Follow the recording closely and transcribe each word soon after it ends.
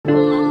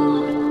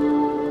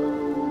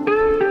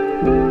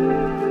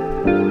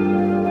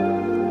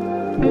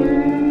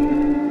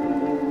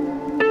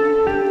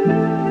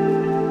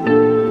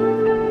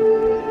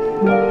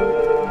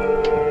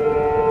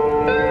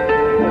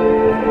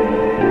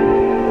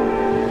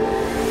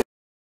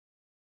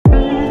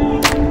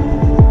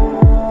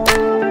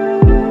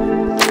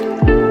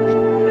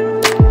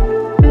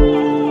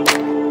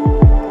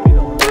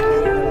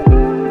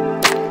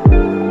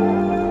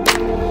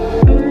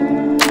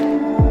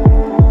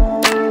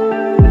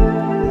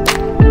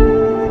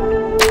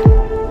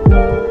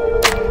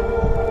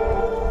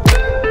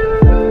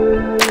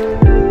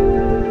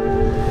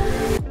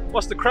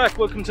crack?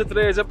 Welcome to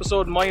today's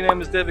episode. My name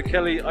is David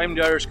Kelly, I'm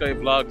the Irish Guy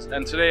Vlogs,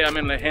 and today I'm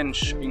in a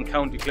hench in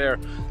County Clare.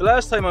 The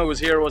last time I was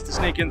here was to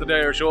sneak into the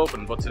Irish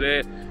Open, but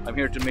today I'm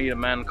here to meet a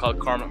man called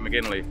Cormac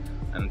McGinley,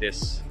 and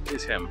this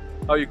is him.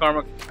 How are you,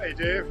 Cormac? Hey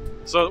Dave.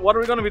 So what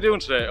are we going to be doing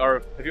today,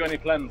 or have you any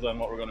plans on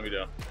what we're going to be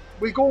doing?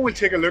 We'll go and we'll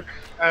take a look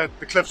at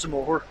the cliffs of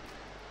Moher.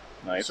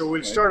 Nice. So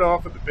we'll start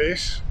off at the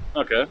base,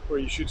 okay, where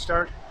you should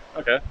start,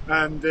 okay,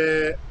 and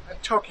I'll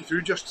talk you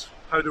through just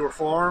how they were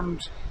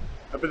formed,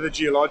 a bit of the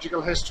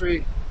geological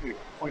history,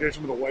 point out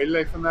some of the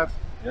wildlife in that.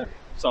 Yeah,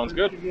 sounds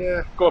good.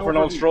 Yeah. Go for an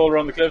old stroll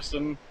around the cliffs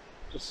and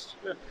just,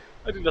 yeah,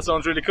 I think that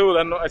sounds really cool,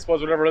 and I suppose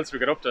whatever else we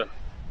get up to.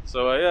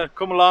 So yeah,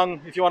 come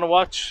along if you want to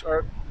watch,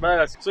 or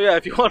so yeah,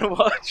 if you want to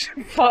watch,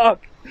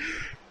 fuck,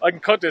 I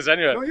can cut this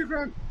anyway. No, you're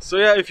grand. So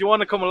yeah, if you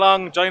want to come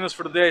along, join us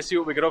for the day, see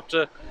what we get up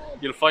to.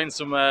 You'll find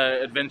some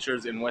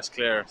adventures in West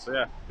Clare. So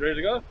yeah, you ready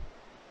to go?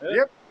 Yeah?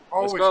 Yep,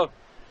 always. Let's go.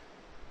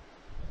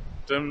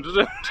 Dum, dum,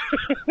 dum.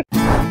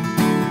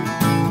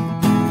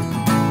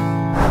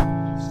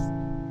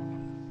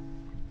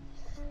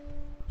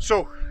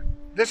 So,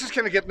 this is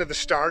kind of getting to the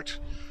start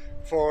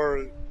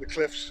for the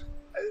cliffs.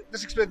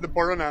 Let's explain the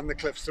burren and the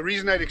cliffs. The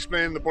reason I'd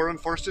explain the burren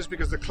first is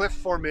because the cliff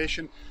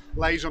formation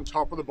lies on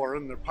top of the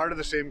burren. They're part of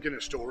the same kind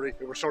of story.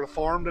 They were sort of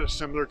formed at a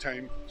similar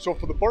time. So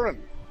for the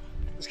burren,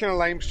 this kind of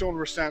limestone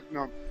we're standing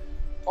on,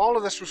 all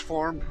of this was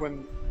formed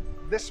when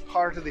this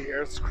part of the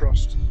Earth's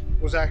crust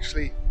was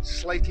actually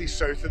slightly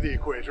south of the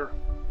equator.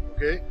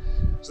 Okay,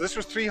 so this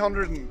was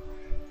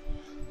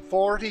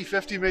 340,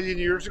 50 million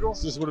years ago.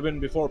 So this would have been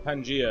before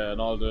Pangea and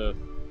all the...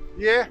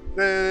 Yeah,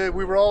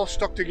 we were all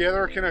stuck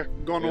together, kind of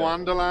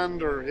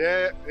Gondwandaland, or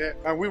yeah,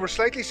 and we were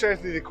slightly south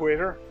of the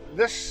equator.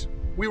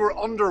 We were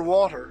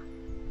underwater,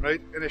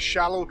 right, in a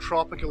shallow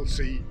tropical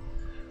sea.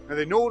 Now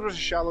they know it was a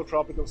shallow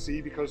tropical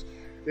sea because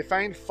they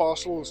find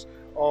fossils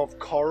of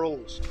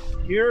corals.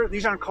 Here,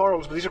 these aren't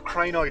corals, but these are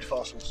crinoid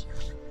fossils.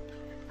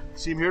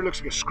 See them here,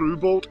 looks like a screw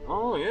bolt.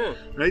 Oh yeah.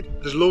 Right,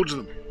 there's loads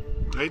of them,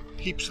 right,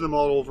 heaps of them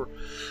all over.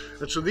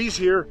 And so these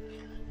here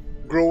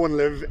grow and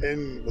live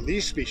in, well,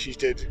 these species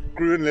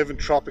grew and live in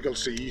tropical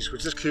seas,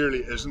 which this clearly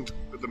isn't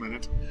at the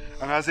minute.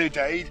 And as they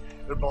died,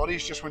 their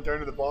bodies just went down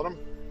to the bottom,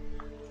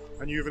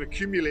 and you have an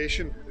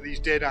accumulation of these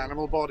dead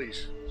animal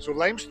bodies. So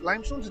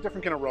limestone's a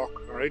different kind of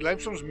rock, all right?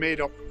 Limestone's made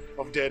up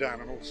of dead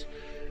animals.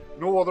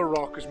 No other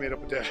rock is made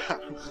up of dead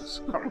animals,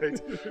 all right?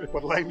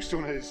 But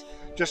limestone is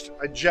just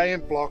a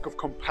giant block of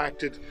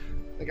compacted,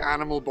 like,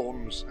 animal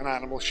bones and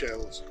animal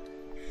shells.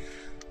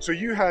 So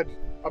you had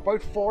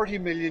about 40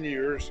 million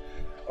years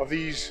of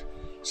these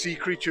sea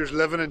creatures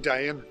living and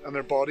dying, and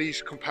their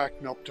bodies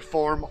compacting up to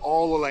form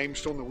all the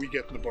limestone that we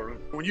get in the burren.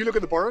 When you look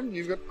at the burren,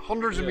 you've got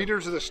hundreds of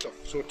meters of this stuff,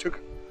 so it took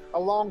a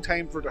long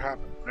time for it to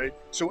happen, right?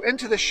 So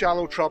into this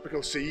shallow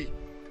tropical sea,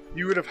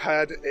 you would have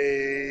had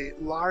a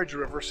large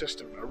river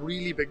system, a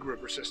really big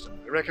river system,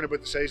 I reckon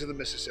about the size of the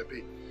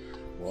Mississippi.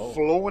 Whoa.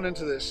 Flowing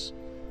into this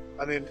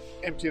and then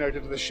emptying out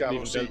into the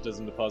shallow sea. Deltas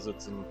and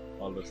deposits and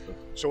all this stuff.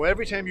 So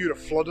every time you had a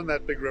flood in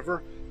that big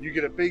river, you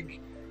get a big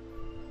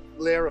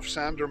layer of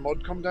sand or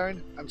mud come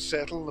down and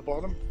settle in the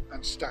bottom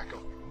and stack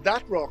up.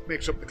 That rock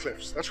makes up the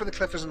cliffs. That's where the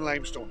cliff is in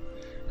limestone.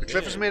 The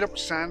cliff is made up of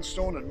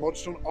sandstone and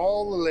mudstone,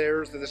 all the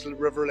layers that this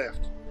river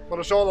left, but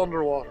it's all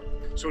underwater.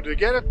 So to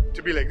get it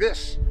to be like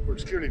this, where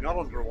it's clearly not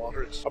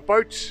underwater, it's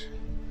about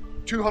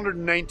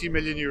 290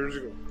 million years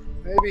ago,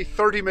 maybe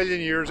 30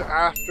 million years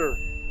after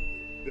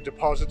the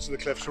deposits of the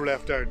cliffs were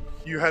left down,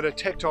 you had a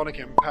tectonic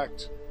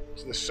impact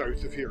to the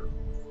south of here,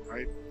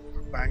 right?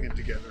 Banging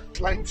together.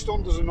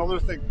 Limestone does another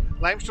thing.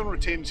 Limestone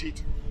retains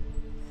heat,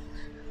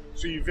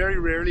 so you very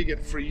rarely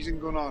get freezing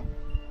going on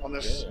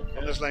this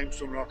on this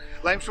limestone rock.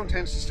 Limestone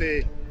tends to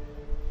stay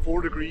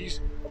 4 degrees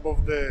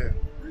above the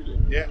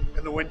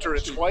in the winter.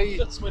 Actually, it's why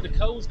that's why the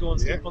cows go and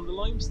sleep on the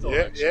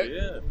limestone.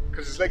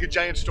 Because it's like a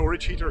giant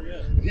storage heater.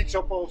 It heats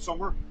up all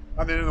summer,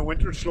 and then in the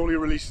winter it slowly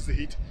releases the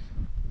heat.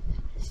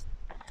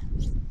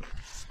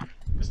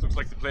 This looks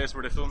like the place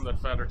where they filmed that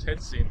Father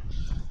Ted scene.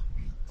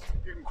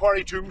 You can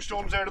quarry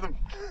tombstones out of them.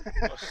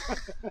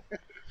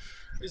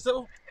 Is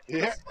that?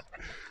 Yeah.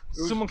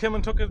 Someone came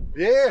and took it?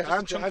 Yeah,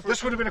 and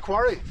this would have been a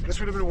quarry. This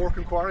would have been a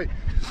working quarry.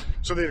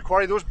 So they'd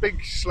quarry those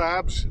big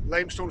slabs,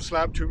 limestone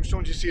slab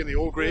tombstones you see in the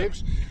old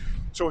graves.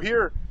 So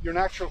here, your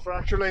natural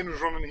fracture line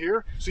was running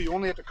here, so you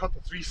only had to cut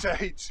the 3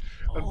 sides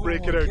and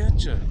break it out.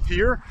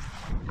 Here,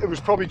 it was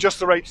probably just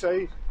the right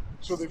size.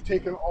 So they've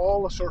taken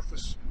all the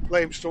surface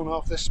limestone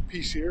off this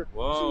piece here.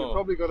 Whoa. So you've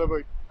probably got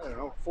about, I don't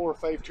know, 4 or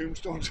 5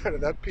 tombstones out of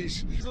that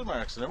piece.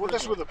 Marks and well,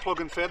 this is where the plug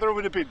and feather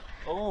would have been.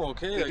 Oh,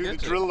 okay. They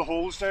drill the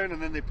holes down,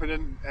 and then they put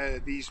in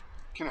these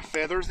kind of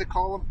feathers, they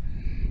call them,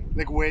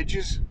 like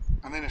wedges,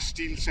 and then a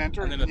steel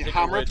centre, and you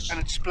hammer it and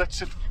it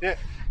splits it. Yeah.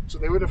 So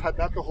they would have had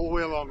that the whole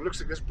way along. It looks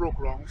like this broke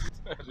wrong.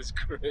 That is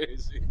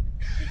crazy.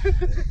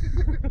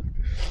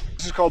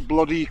 This is called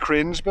Bloody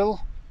Cranesbill.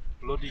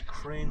 Bloody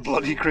Cranesbill.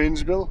 Bloody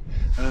Cranesbill.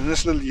 And then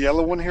this little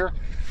yellow one here,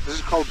 this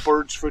is called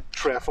Bird's Foot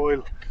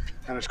Trefoil.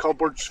 And it's called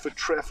Bird's Foot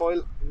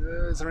Trefoil.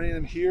 Is there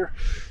anything here?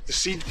 The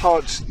seed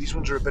pods, these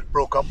ones are a bit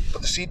broke up,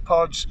 but the seed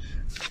pods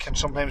can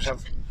sometimes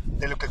have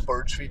They look like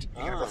bird's feet.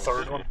 You can have a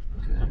third one.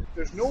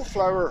 There's no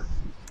flower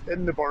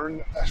in the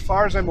burn, as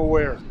far as I'm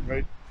aware,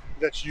 right,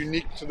 that's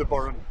unique to the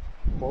burn.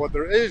 But what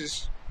there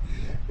is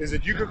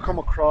that you could come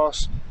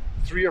across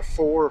 3 or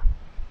 4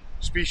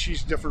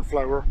 species different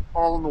flower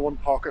all in the one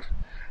pocket.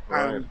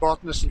 Right. And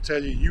botanists will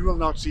tell you will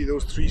not see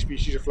those 3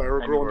 species of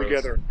flower growing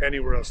together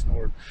anywhere else in the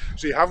world.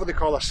 So you have what they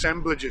call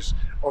assemblages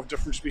of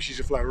different species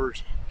of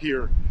flowers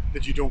here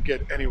that you don't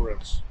get anywhere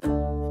else.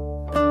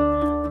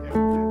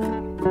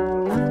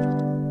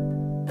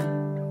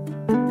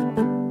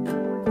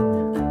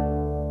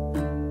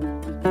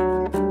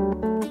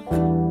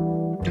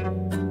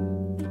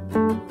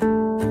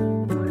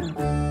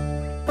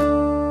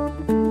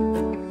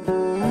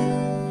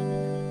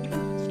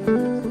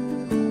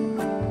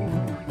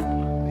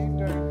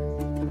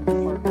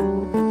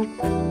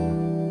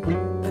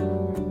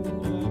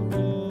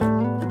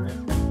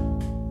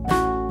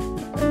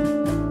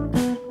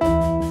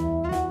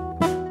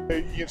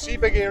 You can see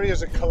big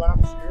areas of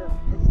collapse here.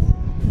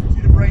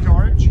 See the bright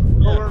orange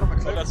colour on the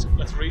cliff? Oh,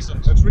 that's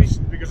recent. That's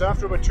recent because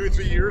after about 2 or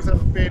 3 years that'll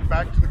fade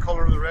back to the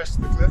colour of the rest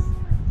of the cliff.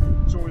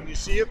 So when you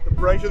see it, the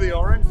brighter the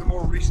orange, the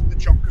more recent the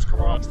chunk has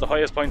come on. It's the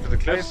highest point of the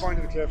cliffs. Highest point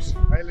of the cliffs.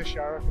 Isle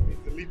Sharif, it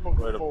means the leap of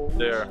the fold.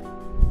 There.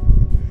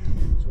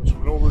 So it's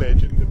an old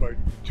legend about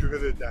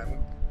two-headed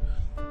Danann.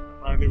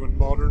 Apparently when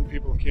modern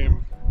people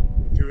came,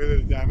 the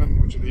two-headed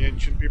Danann, which are the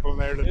ancient people in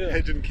there that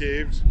hid in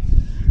caves,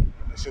 and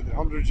they said that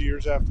hundreds of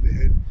years after they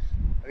hid,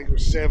 I think it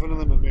was 7 of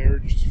them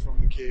emerged from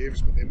the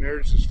caves, but they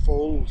emerged as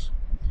foals.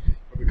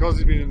 But because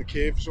they'd been in the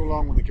cave so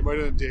long, when they came out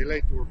in the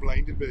daylight, they were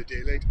blinded by the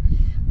daylight,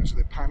 and so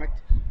they panicked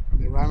and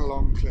they ran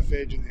along the cliff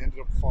edge and they ended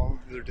up falling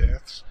to their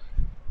deaths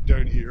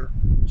down here.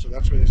 So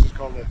that's why this is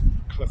called the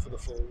Cliff of the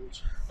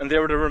Foals. And they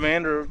were the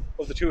remainder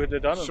of the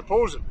two-headed Danann?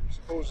 Supposedly,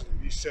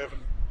 these 7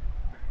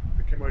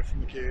 that came out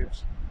from the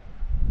caves.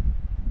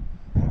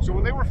 So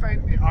when they were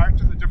finding the art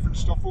and the different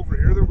stuff over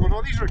here, they were going,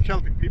 oh, these are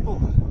Celtic people.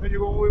 And you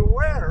go, well,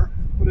 where?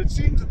 But it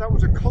seems that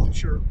was a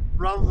culture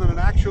rather than an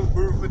actual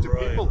movement of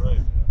people. Right.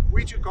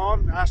 We took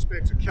on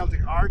aspects of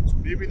Celtic art,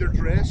 maybe their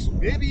dress,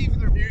 maybe even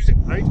their music,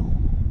 right?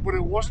 But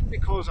it wasn't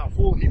because a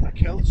whole heap of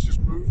Celts just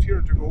moved here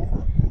and took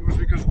over. It was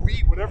because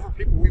we, whatever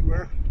people we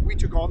were, we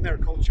took on their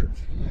culture.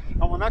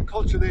 And when that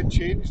culture then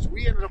changed,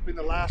 we ended up being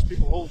the last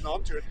people holding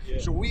on to it. Yeah.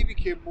 So we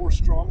became more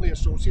strongly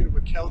associated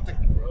with Celtic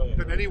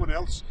than anyone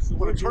else. So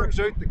but it turns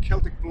out the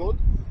Celtic blood,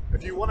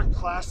 if you want to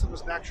class them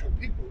as natural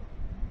people,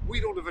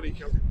 we don't have any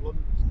Celtic blood.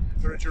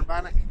 They're a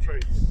Germanic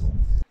tribe.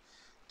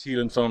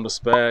 Thielen found a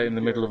spa in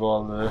the middle of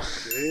all the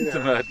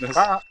madness.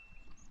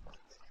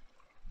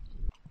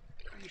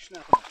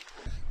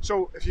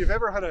 So if you've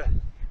ever had a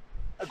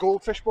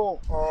goldfish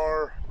bowl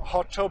or a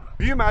hot tub,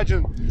 if you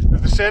imagine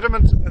that the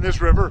sediment in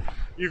this river,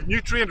 you've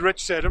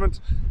nutrient-rich sediment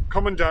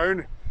coming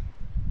down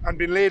and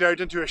been laid out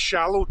into a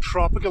shallow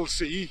tropical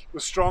sea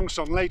with strong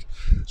sunlight.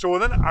 So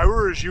within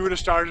hours you would have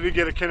started to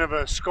get a kind of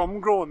a scum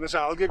growing, this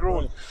algae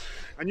growing.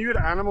 And you had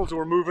animals that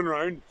were moving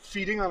around,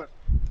 feeding on it.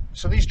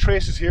 So these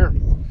traces here.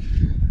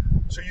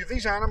 So you have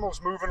these animals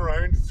moving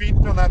around,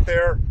 feeding on that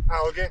there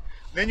algae.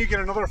 Then you get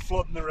another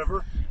flood in the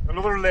river.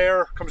 Another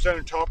layer comes down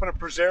on top and it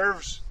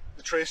preserves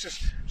the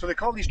traces. So they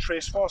call these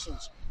trace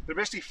fossils. They're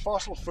basically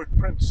fossil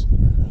footprints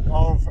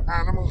of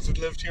animals that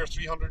lived here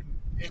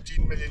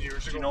 318 million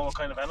years ago. Do you know what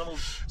kind of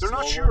animals? They're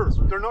not sure.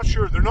 They're not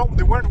sure.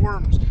 They weren't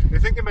worms. They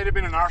think they might have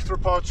been an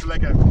arthropod, so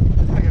like a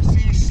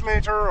sea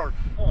slater or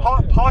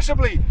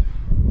possibly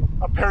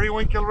a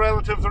periwinkle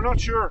relative. They're not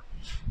sure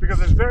because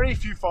there's very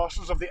few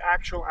fossils of the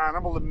actual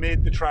animal that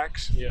made the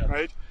tracks.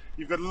 Right?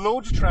 You've got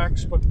loads of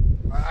tracks, but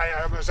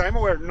as I'm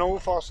aware, no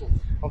fossil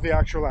of the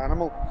actual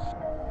animal.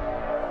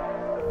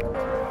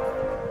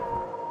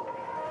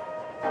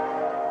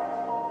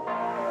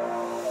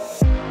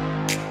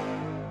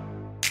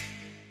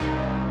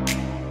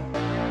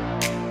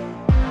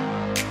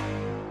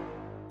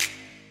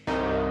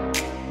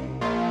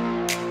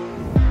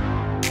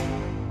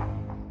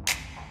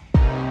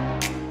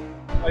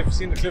 I've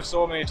seen the cliff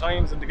so many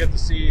times, and to get to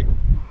see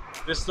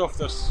this stuff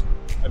that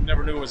I've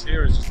never knew was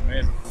here is just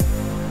amazing.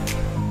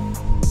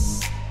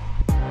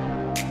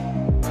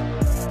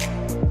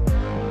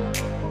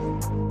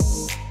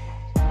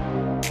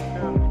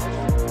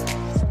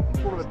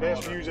 One of the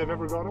best views I've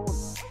ever got on one.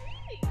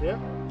 Yeah?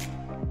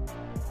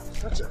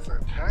 That's a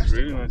fantastic. It's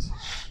really nice.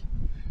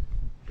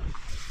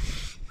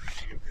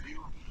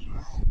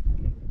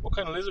 What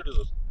kind of lizard is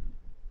it?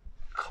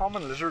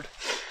 Common lizard.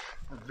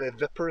 The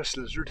viperous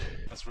lizard.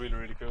 That's really,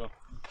 really cool.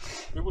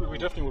 We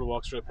definitely would have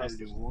walked straight past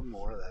I'll it. do one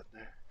more of that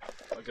now.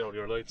 I'll get out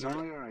your lights.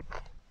 No, you're right.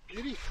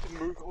 Beauty.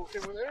 Didn't move the whole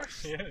thing over there.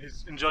 Yeah,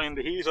 he's enjoying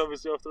the heat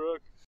obviously off the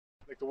rock.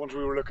 Like the ones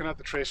we were looking at,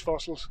 the trace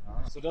fossils.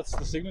 So that's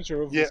the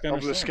signature of the scanner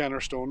of the stone?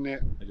 scanner stone, yeah.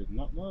 I did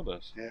not know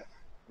that. Yeah.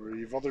 Where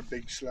you've other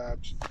big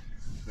slabs,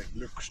 like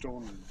Luke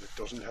stone, that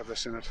doesn't have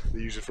this in it. They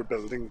use it for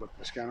building, but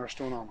the scanner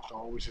stone almost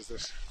always is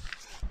this.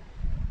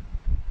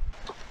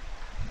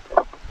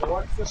 So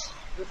watch this.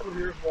 This one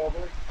here is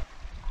wobbly.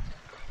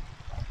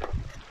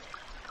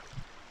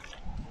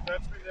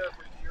 That's been there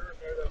for years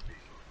now, that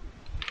piece.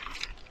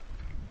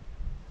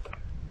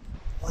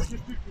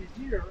 just took these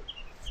here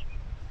to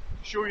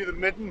show you the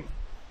midden.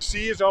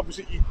 Sea is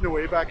obviously eaten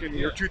away back in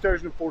here.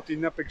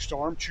 2014, that big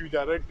storm chewed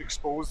that out and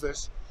exposed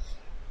this.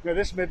 Now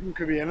this midden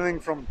could be anything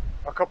from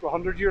a couple of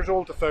hundred years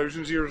old to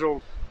thousands of years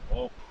old.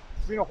 Oh.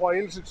 It's been a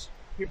while since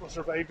people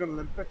survived on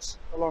limpets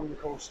along the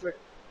coast. Like.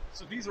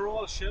 So these are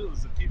all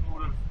shells that people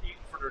would have eaten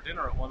for their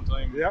dinner at one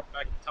time,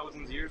 back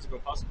thousands of years ago,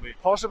 possibly.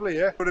 Possibly,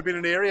 yeah. It would have been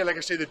an area, like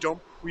I say, the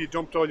dump, where you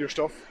dumped all your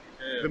stuff,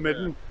 the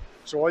midden. Yeah.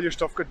 So all your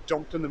stuff got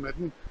dumped in the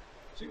midden.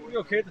 So it would be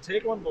okay to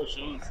take one of those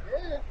shells?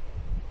 Yeah.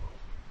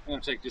 I'm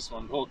going to take this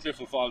one. The whole cliff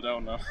will fall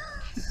down now.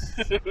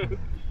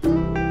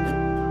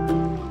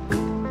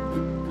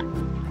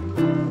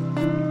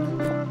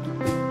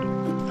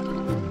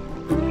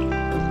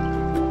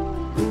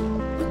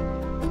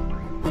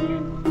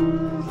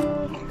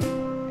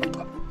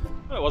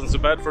 It wasn't so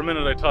bad for a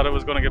minute. I thought I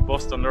was going to get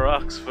bust on the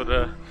rocks, but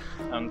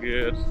I'm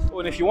good. Oh,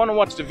 and if you want to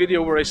watch the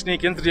video where I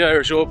sneak into the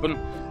Irish Open,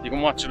 you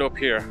can watch it up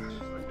here.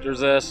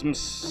 There's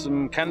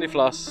some candy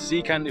floss,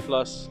 sea candy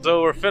floss.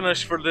 So we're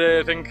finished for the day,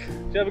 I think.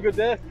 Did you have a good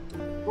day?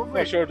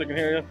 Lovely. Not sure if they can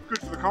hear you. Good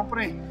for the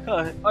company.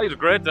 I had a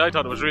great day. I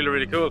thought it was really,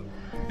 really cool.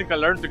 I think I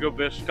learned a good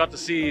bit. Got to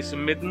see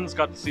some middens,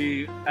 got to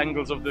see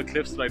angles of the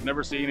cliffs that I've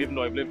never seen, even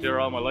though I've lived here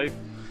all my life.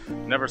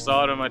 Never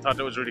saw them. I thought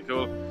that was really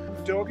cool.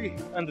 Doggy.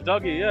 And the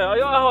doggy, yeah.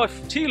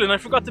 Teelan, I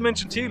forgot to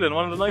mention Teelan,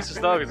 one of the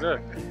nicest doggies, yeah.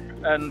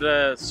 And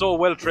so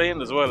well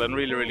trained as well, and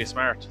really, really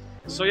smart.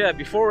 So yeah,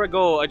 before I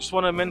go, I just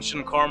want to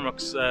mention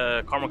Cormac's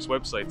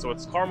website. So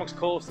it's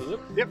CormacsCoast, is it?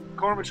 Yep,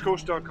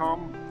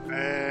 CormacsCoast.com.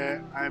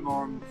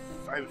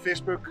 I have a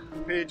Facebook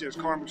page as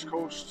Cormacs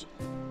Coast,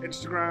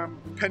 Instagram,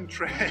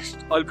 Pinterest.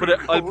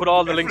 I'll put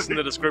all the links in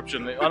the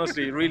description.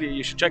 Honestly, really,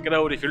 you should check it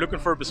out if you're looking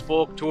for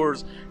bespoke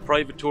tours,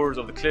 private tours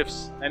of the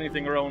cliffs,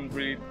 anything around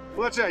really.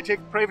 Well, that's it. I take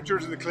private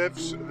tours of the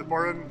cliffs, the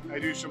Burren. I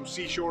do some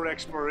seashore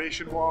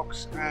exploration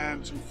walks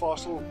and some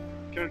fossil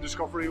kind of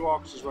discovery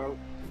walks as well.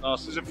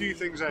 Awesome. There's a few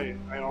things I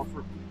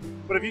offer.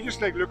 But if you just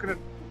like looking at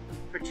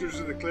pictures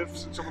of the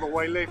cliffs and some of the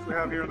wildlife we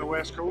have here on the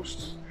west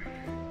coast,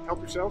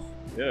 help yourself.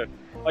 Yeah,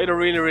 I had a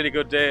really, really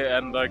good day,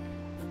 and like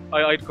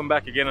I'd come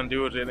back again and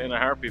do it in a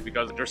heartbeat,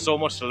 because there's so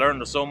much to learn,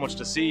 there's so much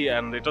to see,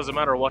 and it doesn't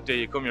matter what day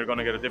you come, you're going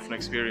to get a different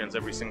experience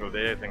every single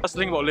day, I think. That's the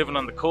thing about living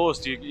on the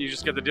coast, you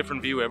just get a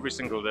different view every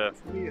single day.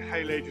 What you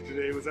highlighted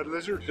today was that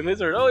lizard. The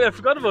lizard, oh yeah, I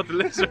forgot about the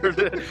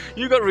lizard.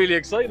 You got really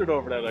excited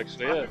over that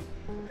actually, yeah.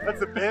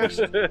 That's the best,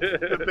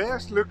 the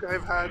best look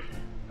I've had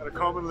at a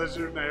common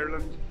lizard in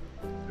Ireland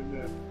in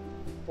the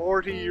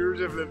 40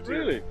 years I've lived here.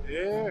 Really?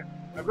 Yeah.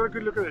 I've got a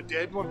good look at a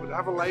dead one, but to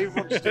have a live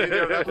one stay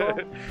there that long.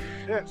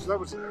 Yeah, so that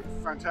was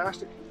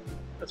fantastic.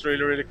 That's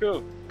really, really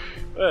cool.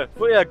 But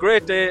yeah,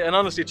 great day, and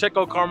honestly, check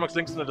out Cormac's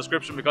links in the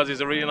description, because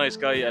he's a really nice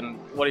guy and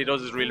what he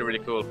does is really, really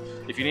cool.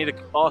 If you need an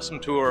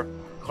awesome tour,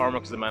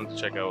 Cormac's the man to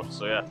check out.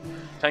 So yeah,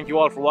 thank you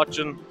all for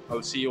watching.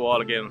 I'll see you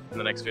all again in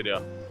the next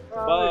video.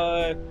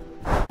 Bye.